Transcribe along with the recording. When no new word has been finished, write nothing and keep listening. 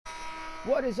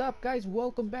What is up, guys?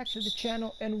 Welcome back to the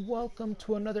channel and welcome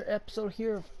to another episode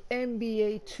here of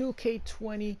NBA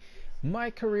 2K20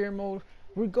 my career mode.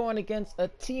 We're going against a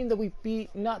team that we beat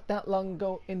not that long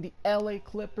ago in the LA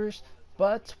Clippers,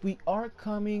 but we are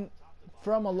coming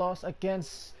from a loss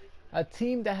against a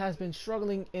team that has been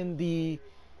struggling in the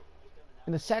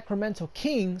Sacramento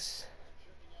Kings.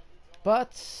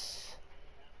 But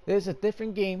there's a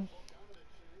different game.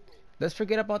 Let's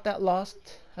forget about that loss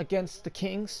against the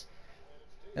Kings.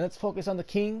 And let's focus on the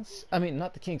Kings. I mean,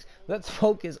 not the Kings. Let's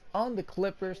focus on the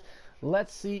Clippers.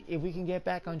 Let's see if we can get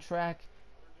back on track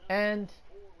and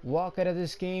walk out of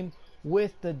this game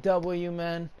with the W,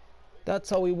 man.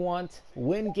 That's all we want.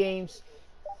 Win games.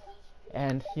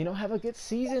 And, you know, have a good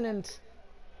season and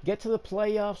get to the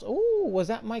playoffs. Oh, was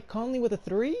that Mike Conley with a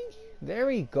three? There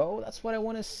we go. That's what I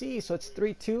want to see. So it's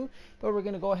 3-2. But we're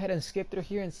going to go ahead and skip through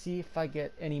here and see if I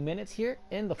get any minutes here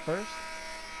in the first,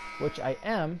 which I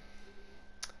am.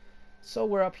 So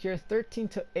we're up here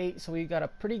 13-8, so we got a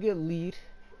pretty good lead.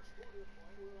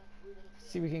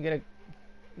 See if we can get a,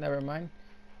 never mind.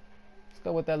 Let's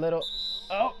go with that little,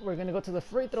 oh, we're gonna go to the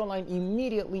free throw line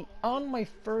immediately on my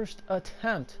first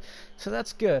attempt. So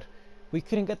that's good. We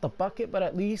couldn't get the bucket, but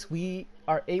at least we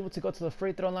are able to go to the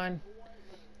free throw line.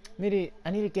 I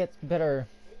need to get some better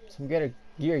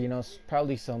gear, you know,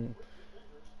 probably some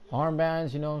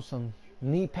armbands, you know, some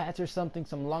knee pads or something,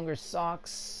 some longer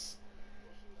socks.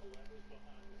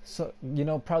 So, you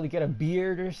know, probably get a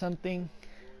beard or something.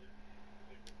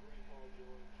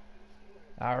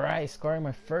 Alright, scoring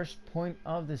my first point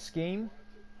of this game.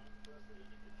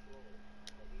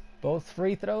 Both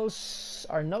free throws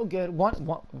are no good.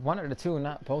 One of the two,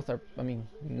 not both are, I mean,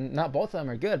 not both of them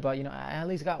are good, but, you know, I at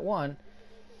least got one.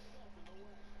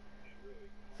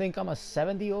 I think I'm a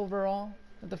 70 overall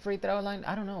at the free throw line.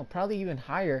 I don't know, probably even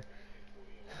higher.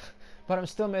 But I'm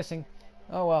still missing.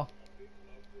 Oh, well.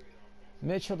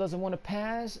 Mitchell doesn't want to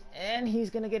pass, and he's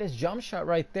going to get his jump shot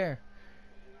right there.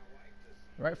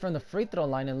 Right from the free throw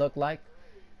line, it looked like.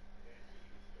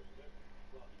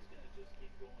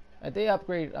 I did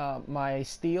upgrade my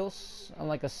steals. I'm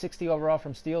like a 60 overall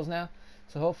from steals now.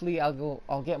 So hopefully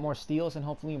I'll get more steals and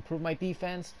hopefully improve my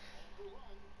defense.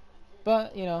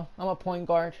 But, you know, I'm a point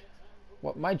guard.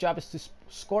 My job is to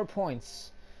score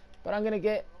points. But I'm going to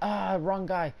get, wrong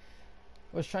guy.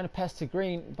 Was trying to pass to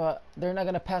Green, but they're not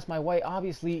gonna pass my way.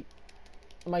 Obviously,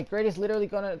 my grade is literally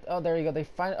gonna. Oh, there you go. They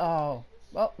find. Oh,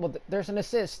 well, there's an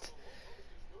assist.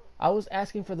 I was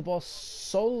asking for the ball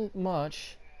so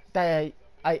much that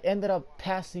I ended up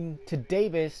passing to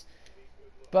Davis,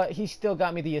 but he still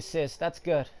got me the assist. That's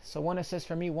good. So one assist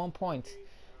for me, 1 point.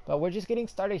 But we're just getting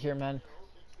started here, man.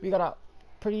 We got a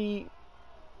pretty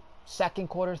second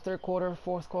quarter, third quarter,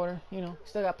 fourth quarter, you know,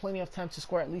 still got plenty of time to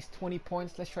score at least 20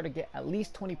 points. Let's try to get at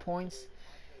least 20 points.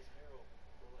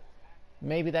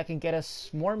 Maybe that can get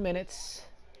us more minutes.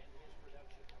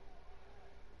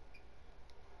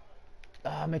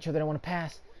 Mitchell didn't want to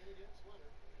pass.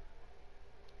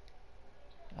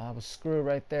 I was screwed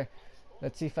right there.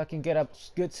 Let's see if I can get a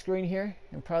good screen here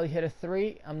and probably hit a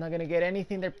three. I'm not going to get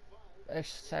anything.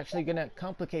 It's actually going to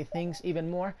complicate things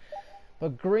even more.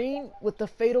 But Green with the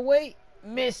fadeaway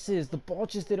misses. The ball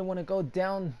just didn't want to go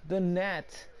down the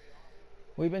net.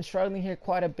 We've been struggling here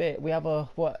quite a bit. We have a,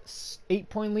 what,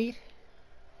 8-point lead?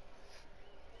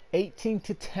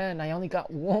 18-10. I only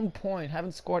got 1 point.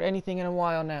 Haven't scored anything in a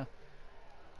while now.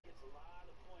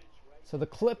 So the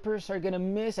Clippers are going to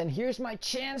miss. And here's my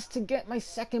chance to get my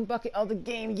second bucket of the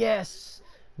game. Yes.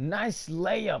 Nice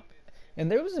layup. And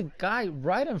there was a guy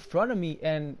right in front of me,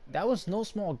 and that was no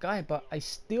small guy, but I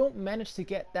still managed to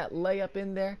get that layup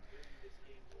in there.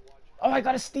 Oh, I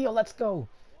got a steal. Let's go.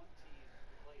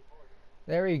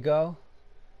 There we go.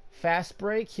 Fast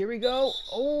break. Here we go.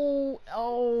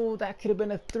 Oh, that could have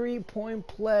been a three-point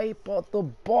play, but the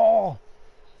ball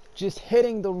just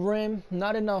hitting the rim.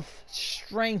 Not enough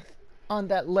strength on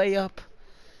that layup.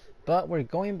 But we're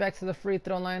going back to the free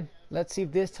throw line. Let's see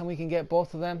if this time we can get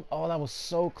both of them. Oh, that was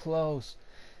so close.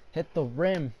 Hit the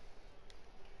rim.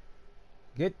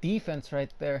 Good defense right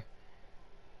there.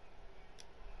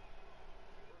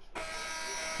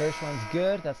 First one's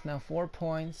good. That's now 4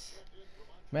 points.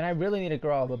 Man, I really need to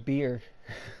grow out a beard.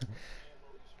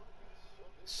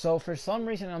 So for some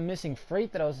reason I'm missing free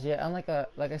throws. Yeah, I'm like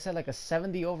I said, like a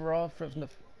 70 overall from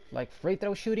the free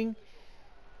throw shooting.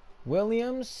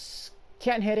 Williams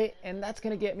can't hit it, and that's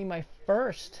gonna get me my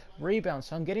first rebound.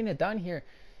 So I'm getting it done here.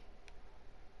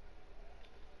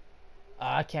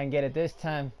 I can't get it this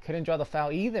time. Couldn't draw the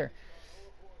foul either.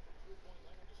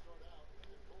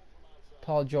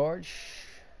 Paul George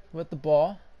with the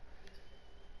ball.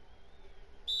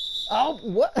 Oh,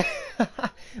 what?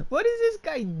 What is this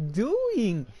guy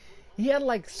doing? He had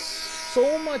like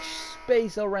so much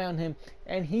space around him,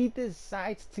 and he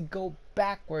decides to go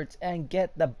backwards and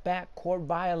get the backcourt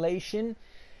violation.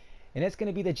 And it's going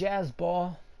to be the Jazz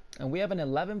ball. And we have an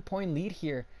 11-point lead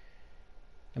here.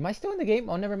 Am I still in the game?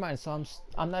 Oh, never mind. So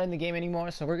I'm not in the game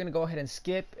anymore. So we're going to go ahead and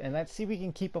skip. And let's see if we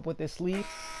can keep up with this lead.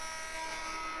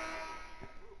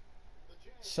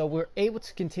 So we're able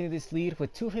to continue this lead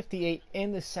with 2:58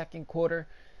 in the second quarter.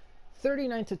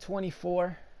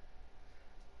 39-24.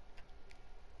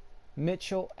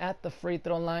 Mitchell at the free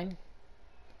throw line.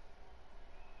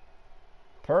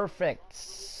 Perfect.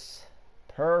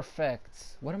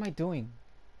 Perfect. What am I doing?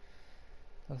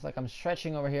 Looks like I'm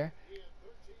stretching over here.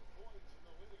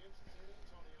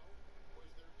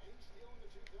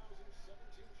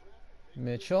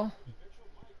 Mitchell.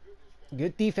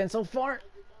 Good defense so far.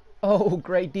 Oh,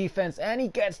 great defense. And he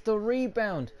gets the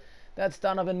rebound. That's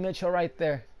Donovan Mitchell right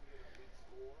there.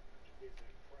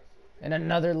 And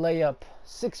another layup.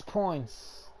 6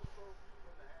 points.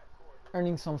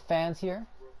 Earning some fans here.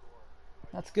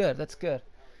 That's good. That's good.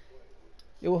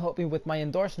 It will help me with my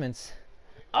endorsements.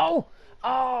 Oh!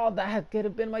 Oh, that could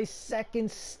have been my second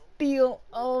steal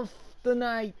of the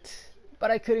night.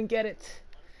 But I couldn't get it.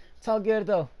 It's all good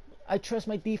though. I trust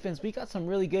my defense. We got some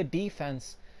really good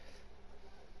defense.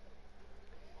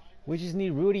 We just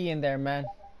need Rudy in there, man.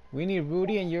 We need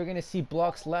Rudy, and you're going to see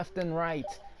blocks left and right.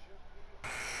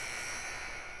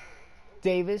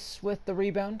 Davis with the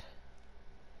rebound.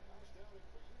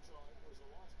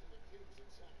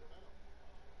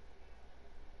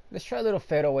 Let's try a little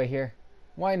fadeaway here.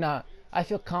 Why not? I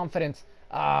feel confident.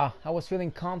 I was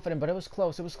feeling confident, but it was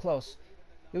close. It was close.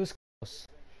 It was close.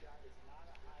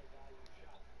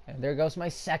 And there goes my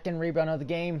second rebound of the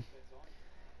game.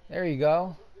 There you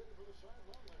go.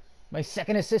 My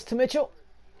second assist to Mitchell.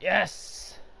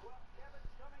 Yes.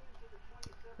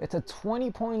 It's a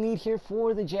 20-point lead here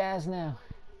for the Jazz now.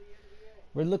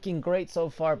 We're looking great so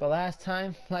far, but last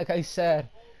time, like I said,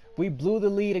 we blew the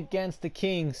lead against the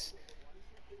Kings.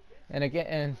 And again,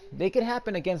 and they could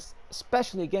happen against,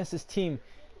 especially against this team,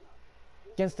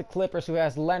 against the Clippers, who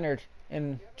has Leonard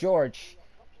and George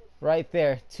right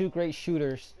there. Two great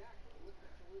shooters.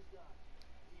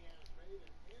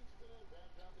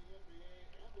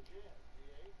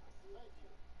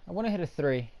 I want to hit a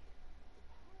three.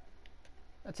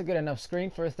 That's a good enough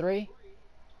screen for a three.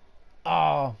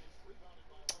 Oh,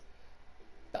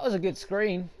 that was a good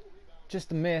screen.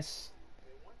 Just a miss.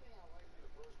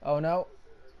 Oh no.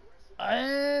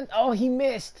 And oh, he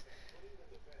missed.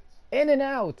 In and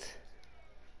out.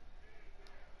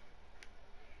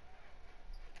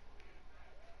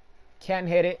 Can't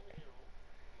hit it.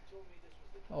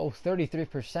 Oh,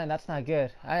 33%. That's not good.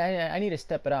 I need to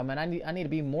step it up, man. I need to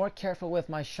be more careful with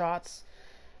my shots.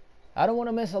 I don't want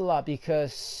to miss a lot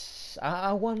because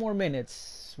I want more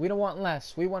minutes. We don't want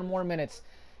less. We want more minutes.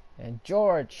 And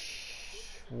George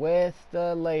with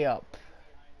the layup.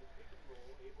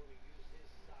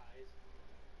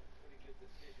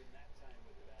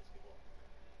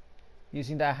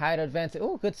 Using that height advantage.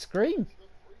 Oh, good screen.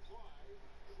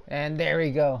 And there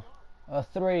we go. A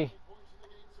three.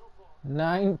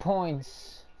 9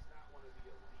 points.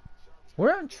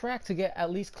 We're on track to get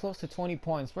at least close to 20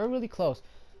 points. We're really close.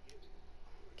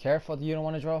 Careful, you don't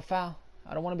want to draw a foul.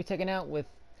 I don't want to be taken out with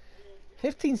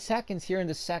 15 seconds here in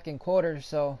the second quarter.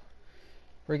 So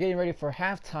we're getting ready for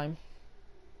halftime.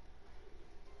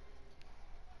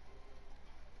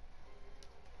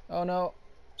 Oh no.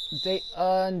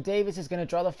 Davis is going to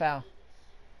draw the foul.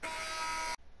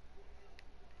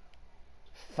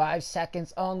 5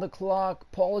 seconds on the clock.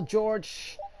 Paul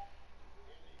George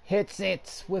hits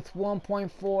it with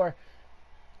 1.4.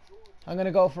 I'm going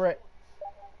to go for it.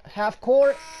 Half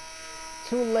court.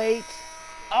 Too late.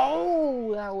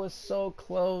 Oh, that was so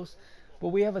close. But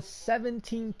we have a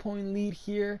 17-point lead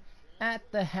here at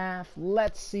the half.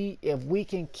 Let's see if we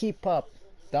can keep up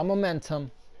the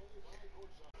momentum.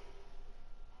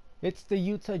 It's the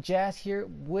Utah Jazz here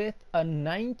with a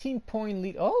 19-point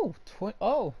lead. Oh,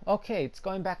 okay. It's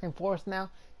going back and forth now.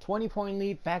 20-point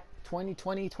lead, back 20,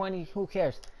 20, 20. Who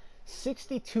cares?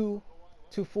 62-41.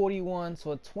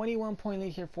 So a 21-point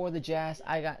lead here for the Jazz.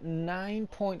 I got 9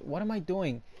 point. What am I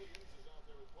doing?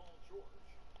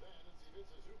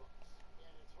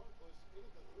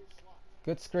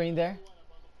 Good screen there.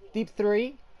 Deep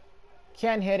three.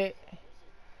 Can't hit it.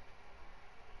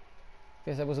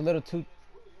 Guess I was a little too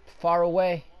far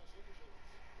away.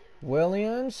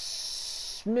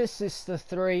 Williams misses the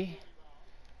three.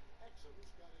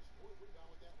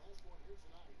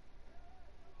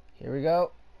 Here we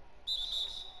go.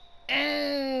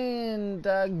 And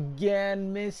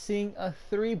again, missing a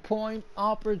 3-point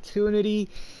opportunity.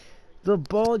 The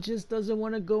ball just doesn't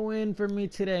want to go in for me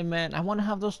today, man. I want to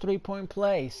have those 3-point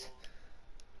plays.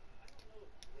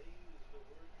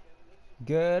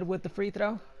 Good with the free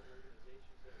throw.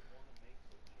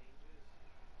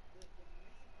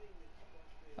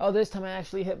 Oh, this time I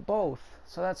actually hit both.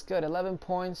 So that's good. 11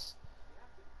 points.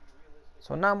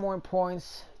 So 9 more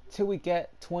points till we get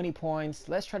 20 points.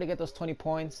 Let's try to get those 20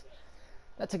 points.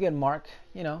 That's a good mark,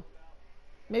 you know.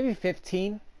 Maybe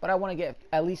 15, but I want to get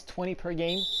at least 20 per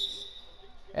game.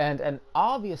 And an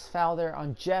obvious foul there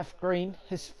on Jeff Green,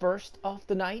 his first of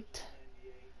the night.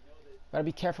 Gotta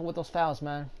be careful with those fouls,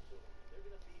 man.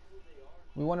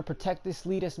 We want to protect this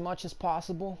lead as much as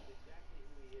possible.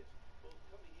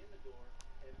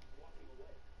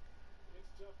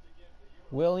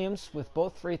 Williams with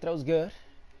both free throws good.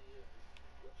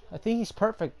 I think he's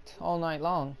perfect all night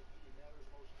long.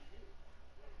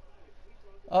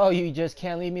 Oh, you just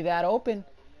can't leave me that open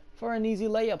for an easy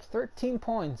layup. 13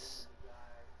 points.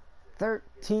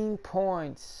 13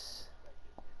 points.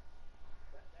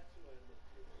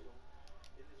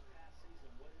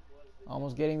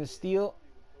 Almost getting the steal.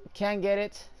 Can't get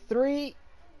it. 3.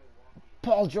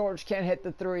 Paul George can't hit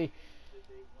the 3.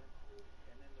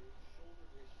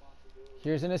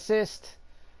 Here's an assist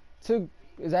to,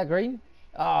 is that Green?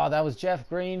 Oh, that was Jeff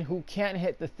Green, who can't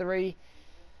hit the 3.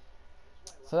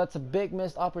 So that's a big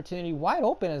missed opportunity. Wide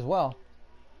open as well.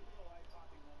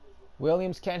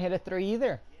 Williams can't hit a 3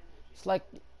 either. It's like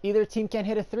either team can't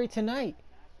hit a 3 tonight.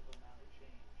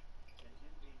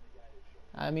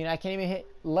 I mean, I can't even hit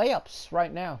layups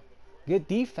right now. Good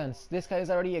defense. This guy is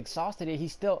already exhausted.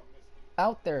 He's still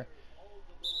out there.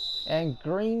 And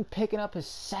Green picking up his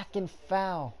second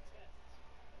foul.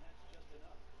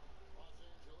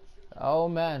 Oh,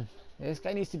 man. This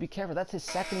guy needs to be careful. That's his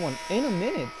second one in a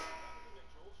minute.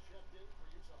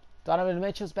 Donovan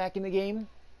Mitchell's back in the game.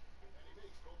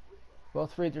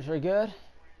 Both free throws are good.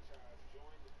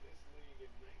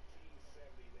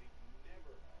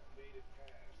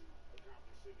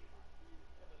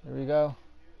 There we go.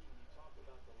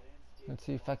 Let's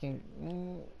see if I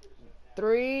can.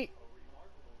 3.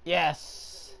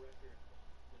 Yes.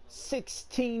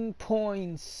 16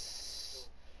 points.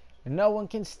 No one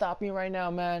can stop me right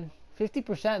now, man.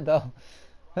 50% though.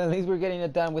 At least we're getting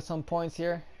it done with some points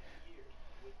here.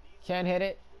 Can't hit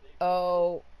it.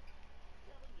 Oh.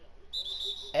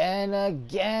 And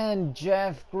again,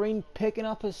 Jeff Green picking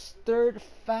up his 3rd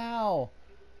foul.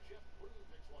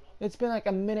 It's been like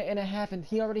a minute and a half and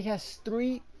he already has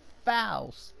 3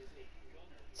 fouls.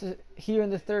 So here in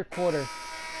the 3rd quarter.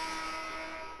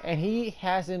 And he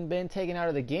hasn't been taken out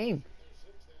of the game.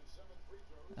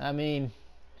 I mean,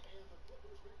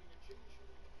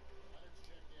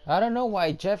 I don't know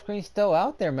why Jeff Green's still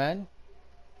out there, man.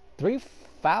 3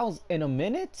 fouls in a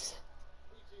minute?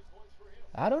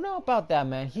 I don't know about that,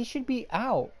 man. He should be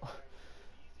out.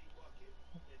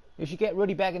 You should get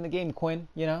Rudy back in the game, Quinn,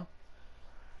 you know.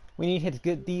 We need his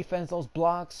good defense, those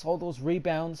blocks, all those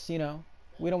rebounds, you know.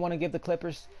 We don't want to give the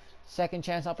Clippers second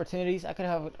chance opportunities. I could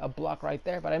have a block right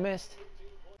there, but I missed.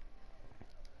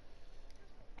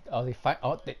 Oh,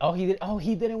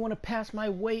 he didn't want to pass my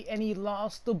way and he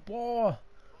lost the ball.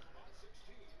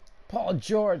 Paul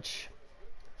George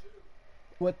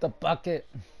with the bucket.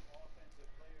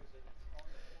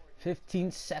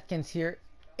 15 seconds here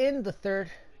in the 3rd.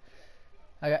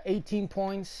 I got 18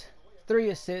 points, 3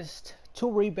 assists,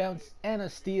 2 rebounds, and a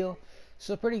steal.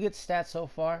 So pretty good stats so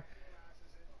far.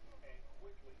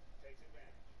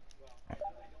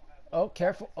 Oh,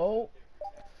 careful. Oh,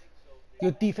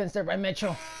 good defense there by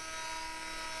Mitchell.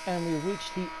 And we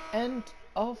reach the end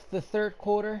of the 3rd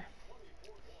quarter.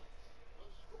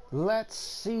 Let's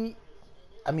see.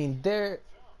 I mean,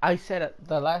 I said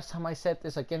the last time I said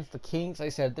this against the Kings, I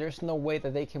said there's no way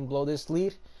that they can blow this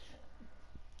lead.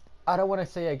 I don't want to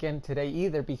say again today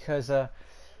either because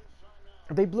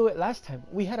they blew it last time.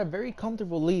 We had a very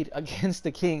comfortable lead against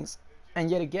the Kings, and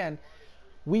yet again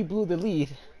we blew the lead,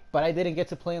 but I didn't get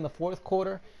to play in the 4th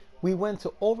quarter. We went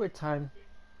to overtime,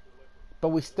 but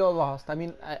we still lost. I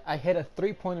mean, I hit a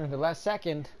 3-pointer in the last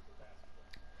second,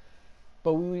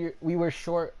 but we were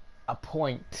short a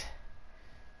point.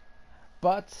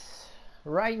 But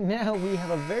right now we have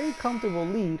a very comfortable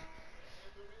lead.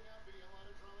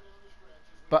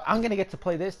 But I'm going to get to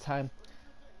play this time.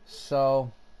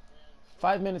 So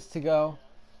 5 minutes to go.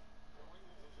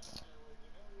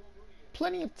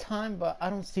 Plenty of time, but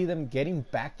I don't see them getting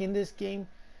back in this game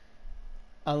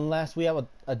unless we have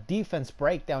a defense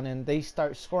breakdown and they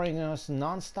start scoring on us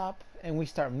nonstop and we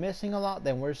start missing a lot.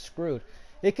 Then we're screwed.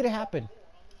 It could happen.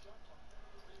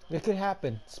 It could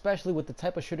happen, especially with the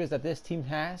type of shooters that this team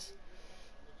has.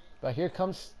 But here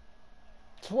comes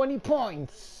 20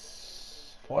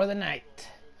 points for the night.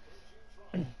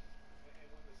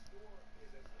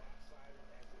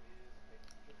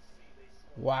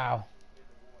 Wow.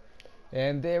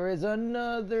 And there is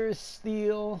another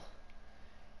steal.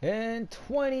 And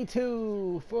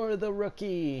 22 for the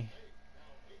rookie.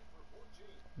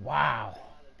 Wow.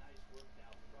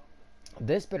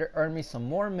 This better earn me some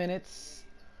more minutes.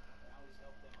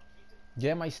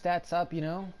 Get my stats up, you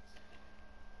know.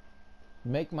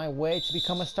 Make my way to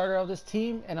become a starter of this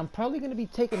team. And I'm probably going to be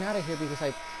taken out of here because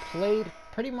I played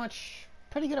pretty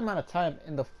good amount of time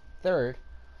in the third.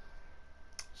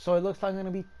 So it looks like I'm going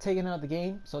to be taken out of the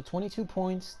game. So 22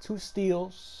 points, 2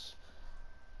 steals,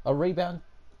 a rebound,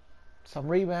 some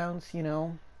rebounds, you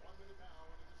know.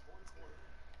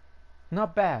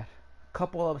 Not bad.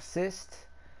 Couple of assists.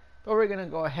 But we're going to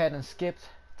go ahead and skip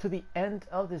to the end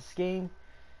of this game.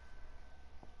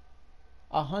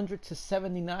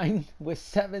 100-79 with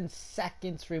 7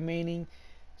 seconds remaining.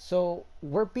 So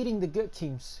we're beating the good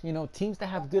teams. You know, teams that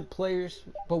have good players.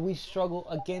 But we struggle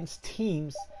against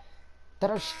teams that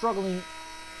are struggling,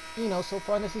 you know, so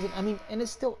far in the season. I mean, and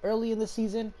it's still early in the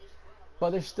season,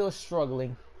 but they're still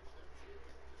struggling.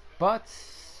 But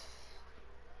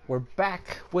we're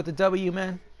back with the W,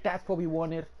 man. That's what we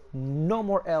wanted. No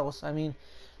more L's. I mean,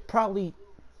 probably,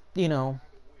 you know,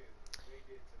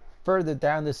 further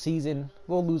down the season,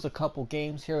 we'll lose a couple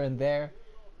games here and there.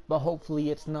 But hopefully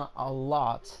it's not a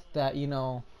lot that, you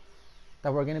know,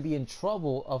 that we're going to be in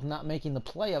trouble of not making the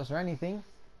playoffs or anything.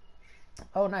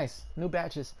 Oh, nice. New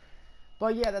badges.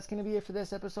 But yeah, that's going to be it for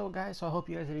this episode, guys. So I hope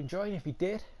you guys are enjoying. If you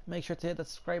did, make sure to hit the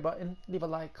subscribe button. Leave a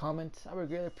like, comment. I would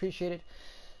really appreciate it.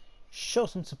 Show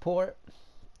some support.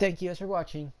 Thank you guys for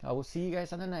watching. I will see you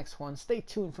guys on the next one. Stay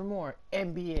tuned for more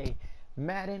NBA,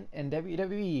 Madden, and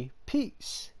WWE.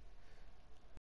 Peace.